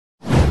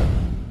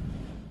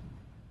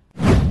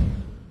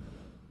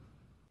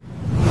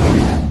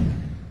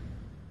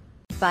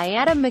By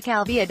Adam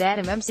McCalvy at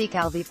Adam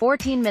McCalvy.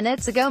 14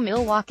 minutes ago,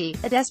 Milwaukee,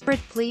 a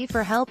desperate plea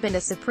for help and a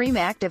supreme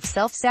act of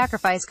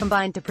self-sacrifice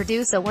combined to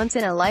produce a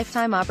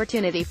once-in-a-lifetime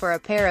opportunity for a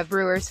pair of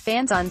Brewers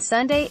fans on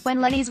Sunday,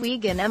 when Lenny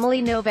Zwieg and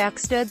Nowak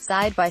stood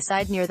side by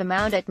side near the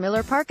mound at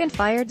Miller Park and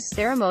fired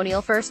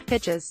ceremonial first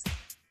pitches.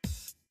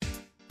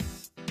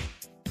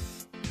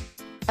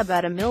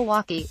 About a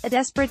Milwaukee, a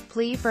desperate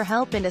plea for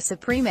help and a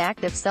supreme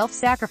act of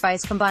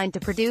self-sacrifice combined to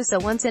produce a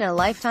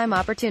once-in-a-lifetime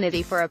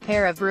opportunity for a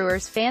pair of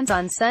Brewers fans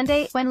on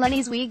Sunday, when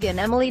Lenny Zwieg and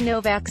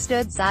Nowak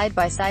stood side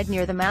by side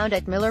near the mound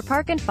at Miller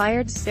Park and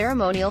fired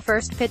ceremonial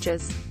first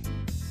pitches.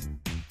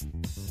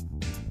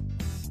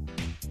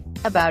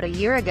 About a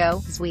year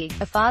ago, Zwieg,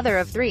 a father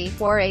of three,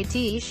 wore a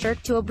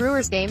T-shirt to a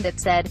Brewers game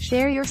that said,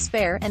 "Share your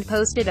spare," and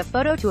posted a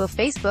photo to a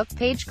Facebook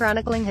page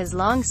chronicling his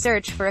long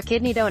search for a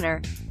kidney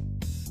donor.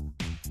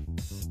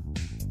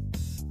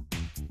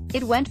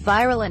 It went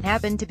viral and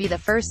happened to be the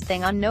first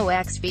thing on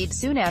Nowak's feed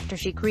soon after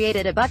she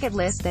created a bucket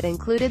list that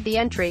included the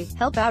entry,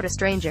 "Help out a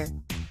stranger."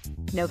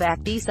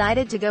 Nowak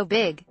decided to go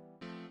big.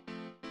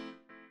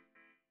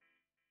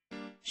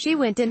 "She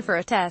went in for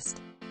a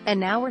test. And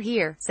now we're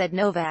here," said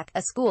Nowak,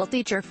 a school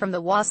teacher from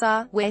the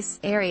Zwieg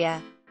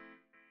area.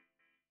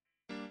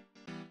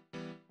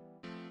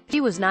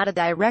 She was not a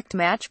direct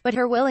match, but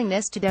her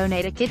willingness to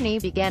donate a kidney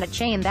began a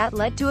chain that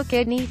led to a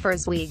kidney for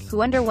Zwieg,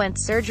 who underwent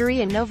surgery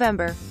in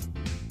November.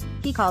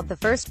 He called the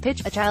first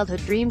pitch a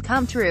childhood dream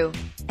come true.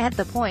 "At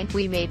the point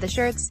we made the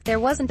shirts, there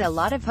wasn't a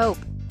lot of hope,"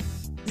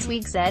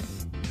 Zwieg said.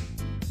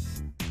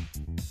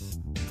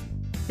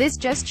 "This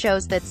just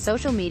shows that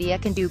social media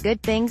can do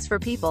good things for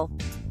people.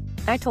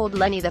 I told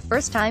Lenny the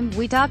first time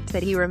we talked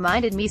that he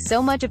reminded me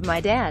so much of my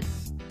dad,"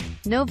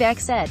 Nowak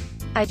said.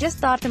 "I just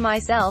thought to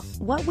myself,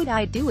 what would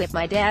I do if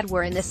my dad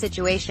were in this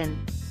situation?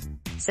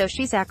 So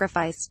she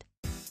sacrificed."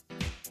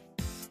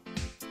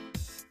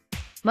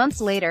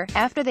 Months later,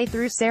 after they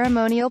threw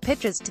ceremonial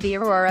pitches to the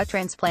Aurora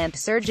transplant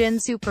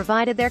surgeons who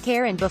provided their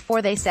care and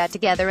before they sat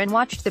together and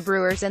watched the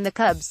Brewers and the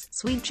Cubs,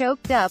 Zwieg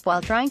choked up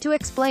while trying to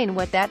explain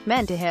what that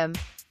meant to him.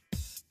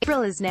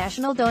 April is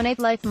National Donate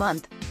Life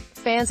Month.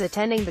 Fans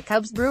attending the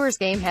Cubs-Brewers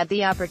game had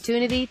the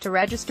opportunity to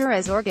register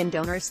as organ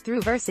donors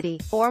through Varsity,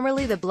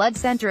 formerly the Blood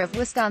Center of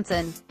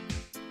Wisconsin.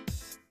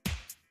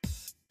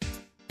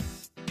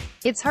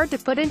 "It's hard to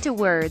put into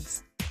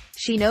words.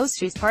 She knows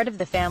she's part of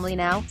the family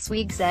now,"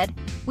 Zwieg said.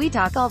 "We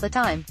talk all the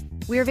time.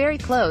 We're very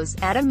close."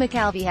 Adam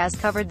McCalvy has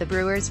covered the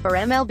Brewers for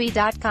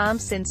MLB.com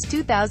since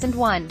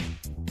 2001.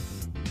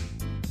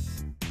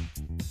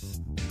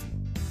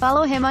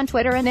 Follow him on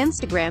Twitter and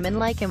Instagram and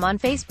like him on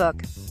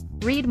Facebook.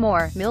 Read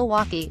more.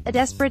 Milwaukee, a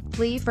desperate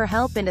plea for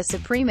help and a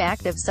supreme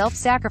act of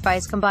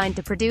self-sacrifice combined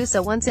to produce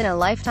a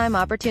once-in-a-lifetime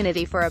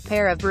opportunity for a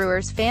pair of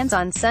Brewers fans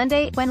on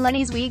Sunday, when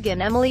Lenny Zwieg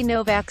and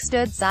Nowak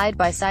stood side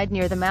by side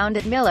near the mound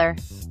at Miller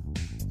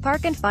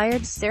Park and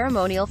fired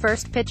ceremonial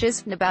first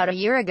pitches. About a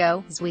year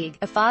ago, Zwieg,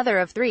 a father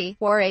of three,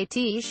 wore a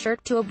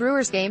T-shirt to a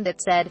Brewers game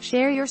that said,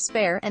 "Share your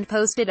spare," and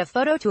posted a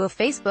photo to a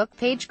Facebook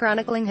page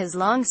chronicling his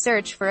long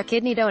search for a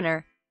kidney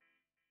donor.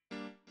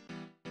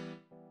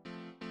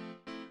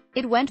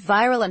 It went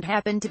viral and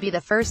happened to be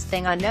the first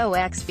thing on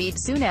Nowak's feed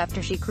soon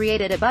after she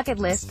created a bucket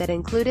list that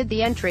included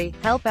the entry,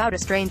 "Help out a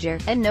stranger,"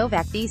 and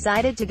Nowak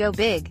decided to go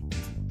big.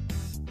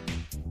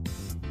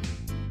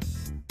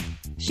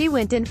 "She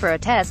went in for a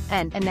test,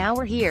 and now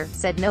we're here,"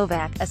 said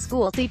Nowak, a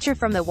school teacher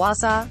from the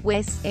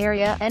Zwieg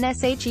area.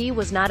 NSHE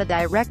was not a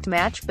direct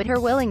match, but her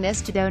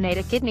willingness to donate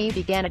a kidney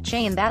began a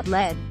chain that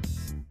led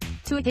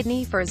to a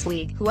kidney for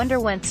Zwieg, who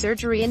underwent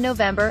surgery in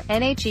November.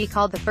 NHE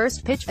called the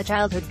first pitch a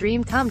childhood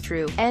dream come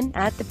true, and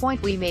 "at the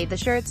point we made the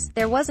shirts,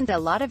 there wasn't a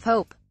lot of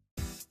hope,"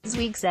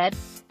 Zwieg said.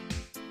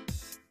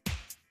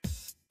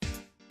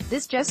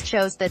 "This just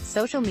shows that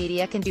social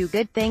media can do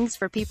good things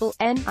for people,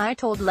 and I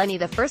told Lenny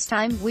the first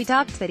time we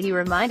talked that he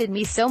reminded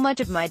me so much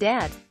of my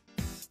dad,"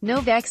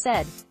 Nowak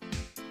said.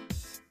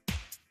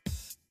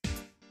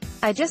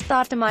 "I just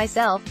thought to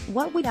myself,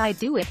 what would I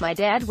do if my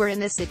dad were in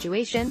this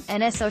situation,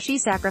 and so she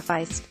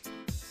sacrificed."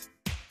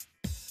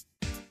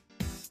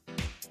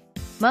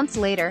 Months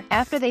later,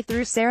 after they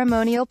threw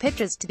ceremonial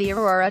pitches to the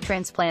Aurora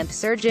transplant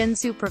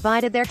surgeons who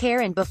provided their care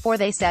and before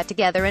they sat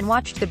together and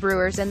watched the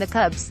Brewers and the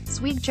Cubs,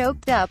 Zwieg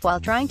choked up while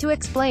trying to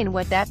explain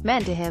what that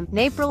meant to him.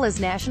 April is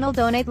National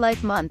Donate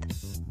Life Month.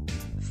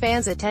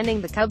 Fans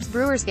attending the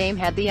Cubs-Brewers game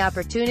had the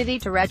opportunity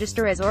to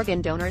register as organ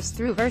donors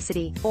through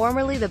Varsity,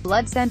 formerly the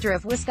Blood Center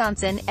of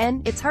Wisconsin,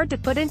 and "it's hard to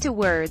put into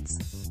words.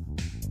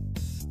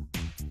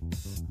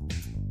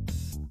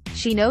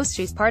 She knows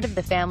she's part of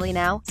the family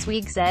now,"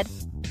 Zwieg said.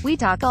 "We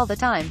talk all the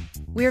time.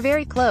 We're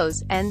very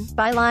close," and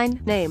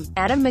byline, name,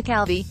 Adam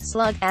McCalvy,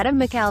 slug, Adam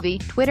McCalvy,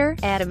 Twitter,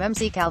 Adam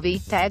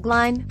McCalvy,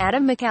 tagline,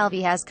 Adam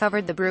McCalvy has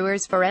covered the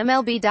Brewers for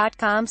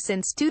MLB.com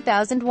since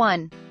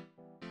 2001.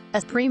 A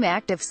supreme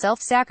act of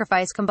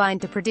self-sacrifice combined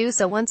to produce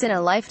a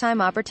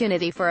once-in-a-lifetime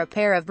opportunity for a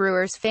pair of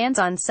Brewers fans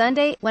on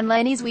Sunday, when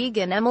Lenny Zwieg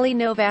and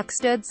Nowak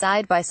stood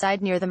side by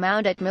side near the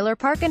mound at Miller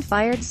Park and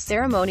fired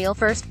ceremonial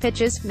first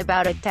pitches.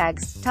 About it.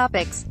 Tags.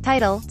 Topics.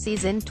 Title: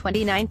 Season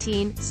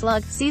 2019.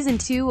 Slug. Season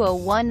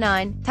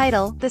 2019.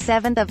 Title: the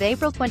 7th of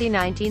April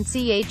 2019.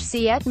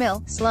 CHC at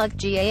Mill. Slug.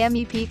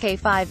 GAMUPK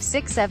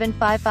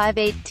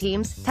 5675558.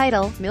 Teams.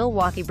 Title: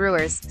 Milwaukee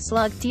Brewers.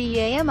 Slug.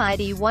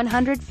 TAMID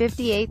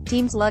 158.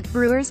 Teams. Slug.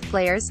 Brewers.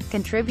 Players.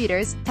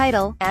 Contributors.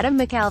 Title: Adam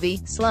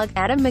McCalvy. Slug.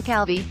 Adam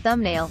McCalvy.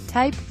 Thumbnail.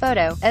 Type.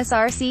 Photo.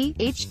 SRC.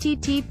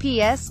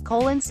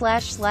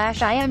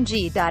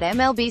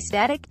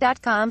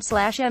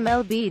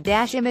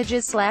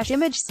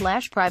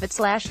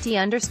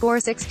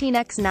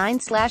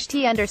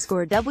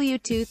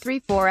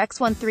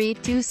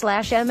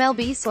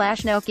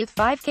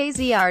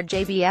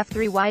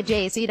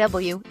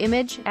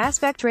 Image.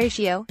 Aspect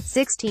ratio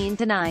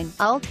 16:9.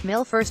 Alt.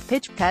 Mill first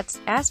pitch cuts.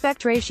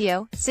 Aspect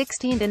ratio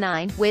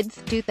 16:9.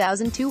 Width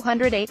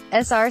 2208.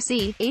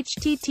 SRC.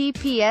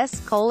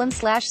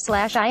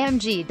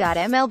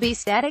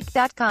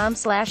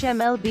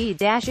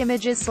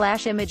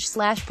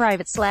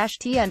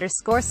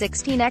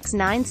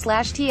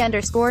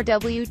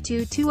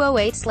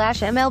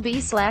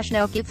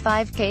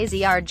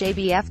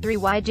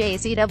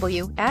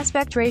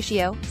 Aspect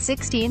ratio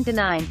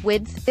 16:9.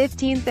 Width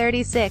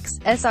 1536.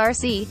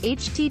 SRC.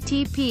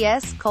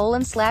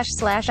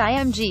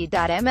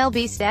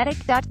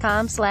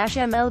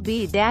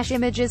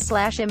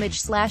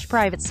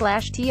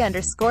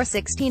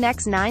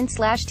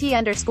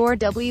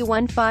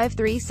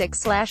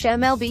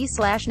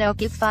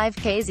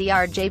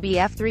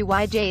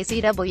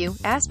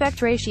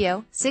 Aspect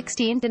ratio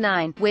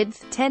 16:9.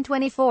 Width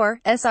 1024.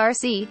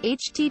 SRC.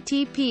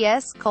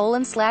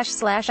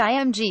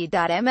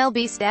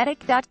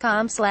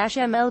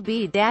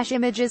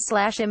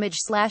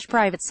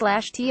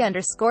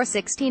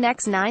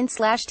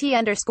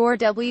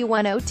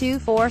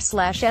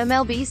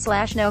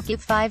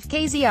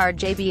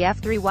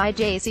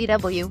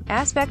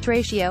 Aspect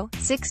ratio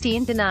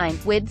 16:9.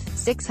 Width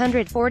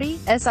 640.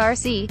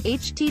 SRC.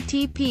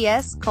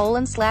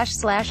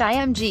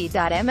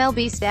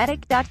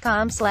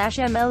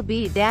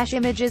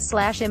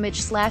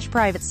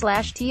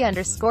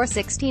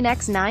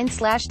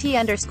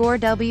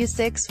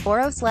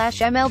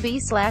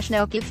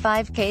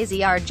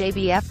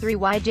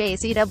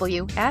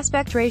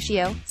 Aspect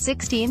ratio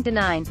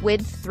 16:9.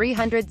 Width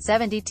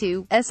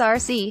 372.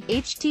 SRC.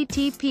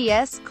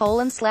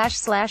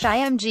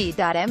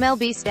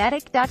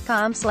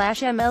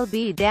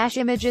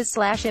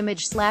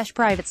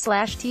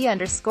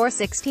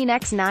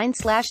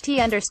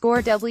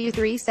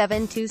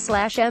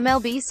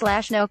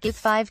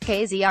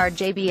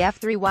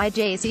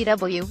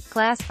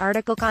 Class.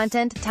 Article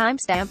content.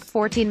 Timestamp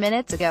 14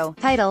 minutes ago.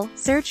 Title: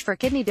 Search for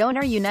Kidney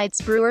Donor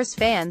Unites Brewers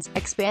Fans.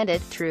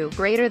 Expanded. True.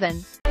 Greater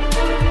than.